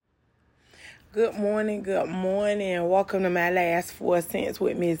Good morning, good morning. Welcome to my last 4 cents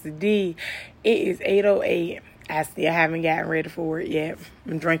with Miss D. It is 8:08. I still haven't gotten ready for it yet.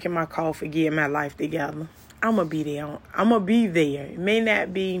 I'm drinking my coffee, getting my life together. I'm going to be there. I'm going to be there. It may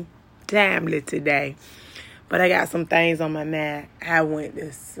not be timely today, but I got some things on my mind. I went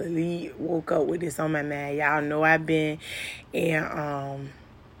to sleep, woke up with this on my mind. Y'all know I've been in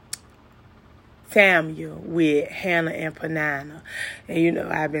Samuel with Hannah and Peninnah. And,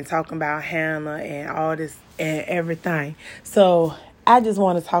 I've been talking about Hannah and all this and everything. So I just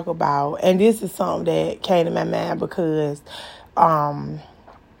want to talk about, and this is something that came to my mind because I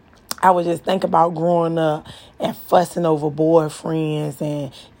was just thinking about growing up and fussing over boyfriends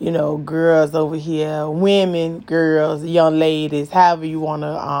and, girls over here, women, girls, young ladies, however you want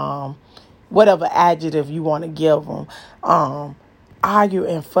to, whatever adjective you want to give them. Argue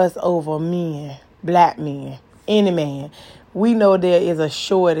and fuss over men, black men, any man. We know there is a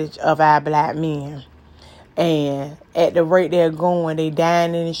shortage of our black men. And at the rate they're going, they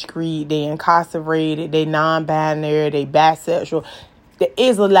dying in the street, they incarcerated, they non-binary, they bisexual. There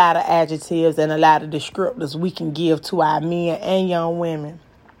is a lot of adjectives and a lot of descriptors we can give to our men and young women.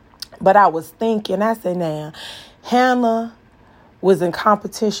 But I was thinking, I said, now, Hannah was in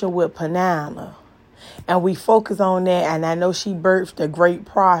competition with Peninnah. And we focus on that, and I know she birthed a great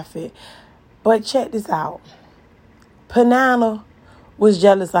prophet. But check this out. Peninnah was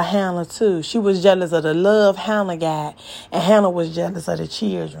jealous of Hannah, too. She was jealous of the love Hannah got, and Hannah was jealous of the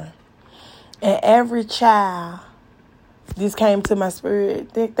children. And every child, this came to my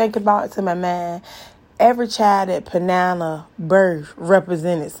spirit, think about it to my mind, every child that Peninnah birthed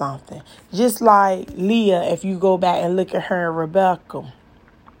represented something. Just like Leah, if you go back and look at her and Rebecca.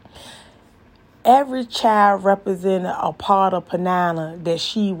 Every child represented a part of Peninnah that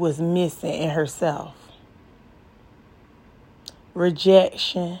she was missing in herself.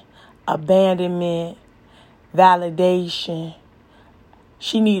 Rejection, abandonment, validation.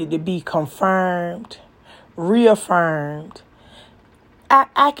 She needed to be confirmed, reaffirmed.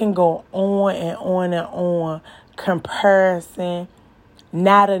 I can go on and on and on. Comparison,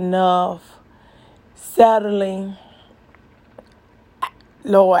 not enough, settling.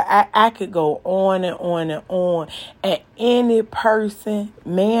 Lord, I could go on and on and on. And any person,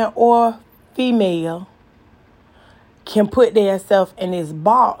 man or female, can put themselves in this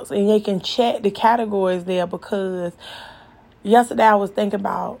box. And they can check the categories there because yesterday I was thinking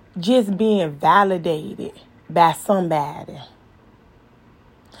about just being validated by somebody.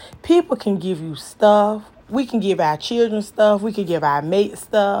 People can give you stuff. We can give our children stuff. We can give our mates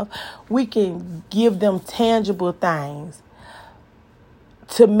stuff. We can give them tangible things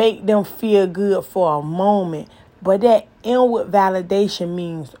to make them feel good for a moment. But that inward validation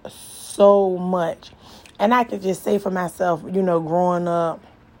means so much. And I could just say for myself, growing up,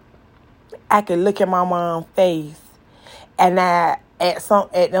 I could look at my mom's face and at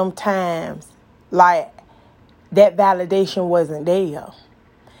them times, like, that validation wasn't there.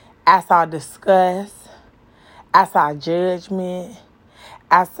 I saw disgust. I saw judgment.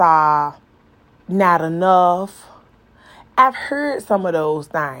 I saw not enough. I've heard some of those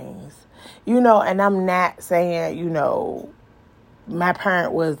things, and I'm not saying, my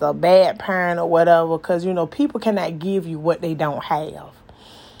parent was a bad parent or whatever, because, people cannot give you what they don't have.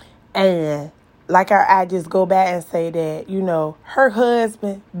 And like I just go back and say that, her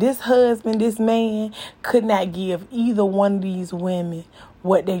husband, this man could not give either one of these women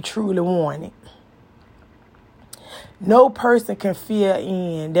what they truly wanted. No person can fill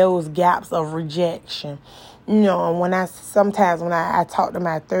in those gaps of rejection. And when I talk to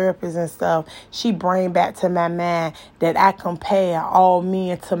my therapist and stuff, she bring back to my mind that I compare all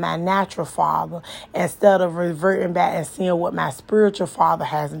men to my natural father instead of reverting back and seeing what my spiritual father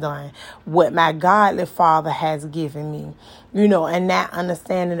has done, what my godly father has given me, and not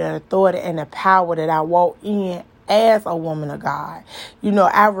understanding the authority and the power that I walk in as a woman of God.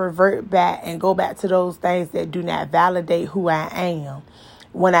 I revert back and go back to those things that do not validate who I am.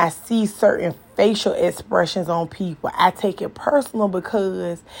 When I see certain facial expressions on people, I take it personal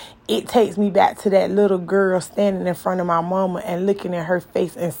because it takes me back to that little girl standing in front of my mama and looking at her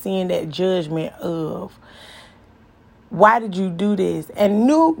face and seeing that judgment of, why did you do this? And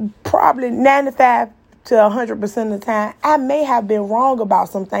knew probably 95 to 100% of the time, I may have been wrong about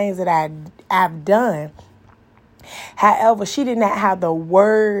some things that I've done. However, she did not have the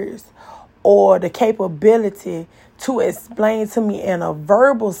words or the capability to explain to me in a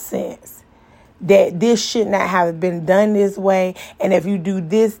verbal sense that this should not have been done this way. And if you do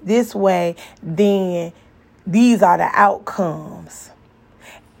this way, then these are the outcomes.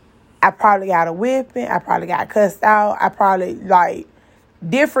 I probably got a whipping. I probably got cussed out. I probably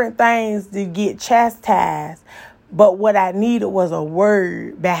different things to get chastised. But what I needed was a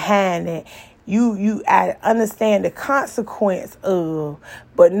word behind it. I understand the consequence of,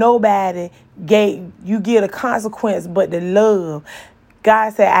 but nobody get a consequence but the love.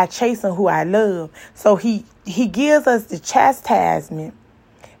 God said, I chasten who I love. So he gives us the chastisement,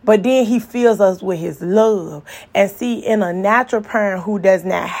 but then he fills us with his love. And see, in a natural parent who does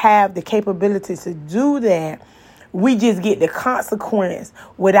not have the capability to do that, we just get the consequence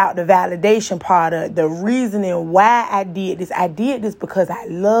without the validation part of the reasoning why I did this. I did this because I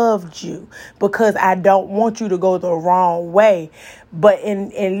loved you, because I don't want you to go the wrong way. But in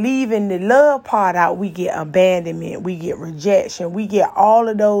leaving the love part out, we get abandonment, we get rejection, we get all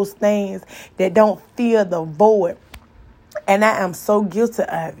of those things that don't fill the void. And I am so guilty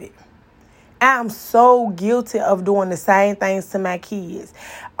of it. I'm so guilty of doing the same things to my kids.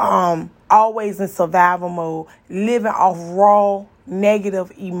 Always in survival mode, living off raw,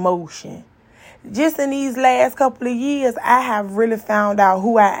 negative emotion. Just in these last couple of years, I have really found out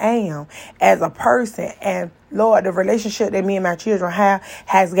who I am as a person. And Lord, the relationship that me and my children have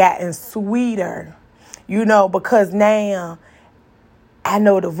has gotten sweeter, because now I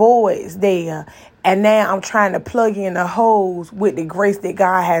know the void's there. And now I'm trying to plug in the holes with the grace that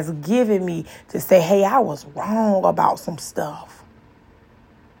God has given me to say, hey, I was wrong about some stuff.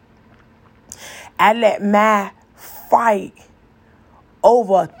 I let my fight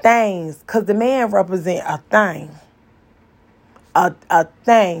over things, because the man represents a thing. A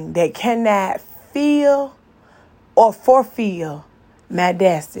thing that cannot feel or fulfill my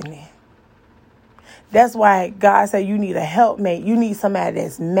destiny. That's why God said you need a helpmate. You need somebody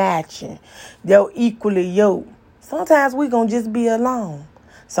that's matching. They're equally yoked. Sometimes we're going to just be alone.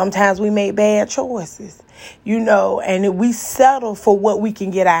 Sometimes we make bad choices, and we settle for what we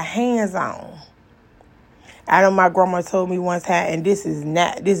can get our hands on. I know my grandma told me one time, and this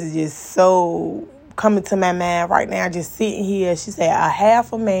is just so coming to my mind right now, just sitting here. She said, a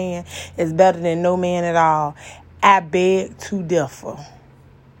half a man is better than no man at all. I beg to differ.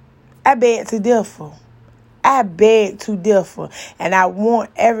 And I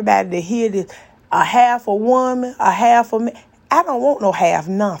want everybody to hear this. A half a woman, a half a man. I don't want no half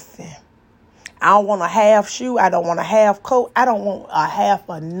nothing. I don't want a half shoe. I don't want a half coat. I don't want a half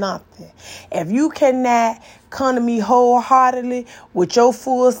of nothing. If you cannot come to me wholeheartedly with your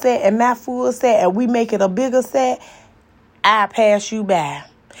full set and my full set, and we make it a bigger set, I pass you by.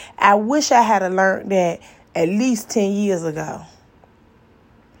 I wish I had learned that at least 10 years ago.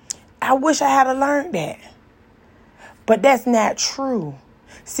 I wish I had learned that. But that's not true.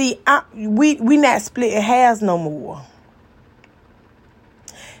 See, we not splitting hairs no more.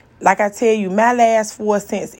 Like I tell you, my last 4 cents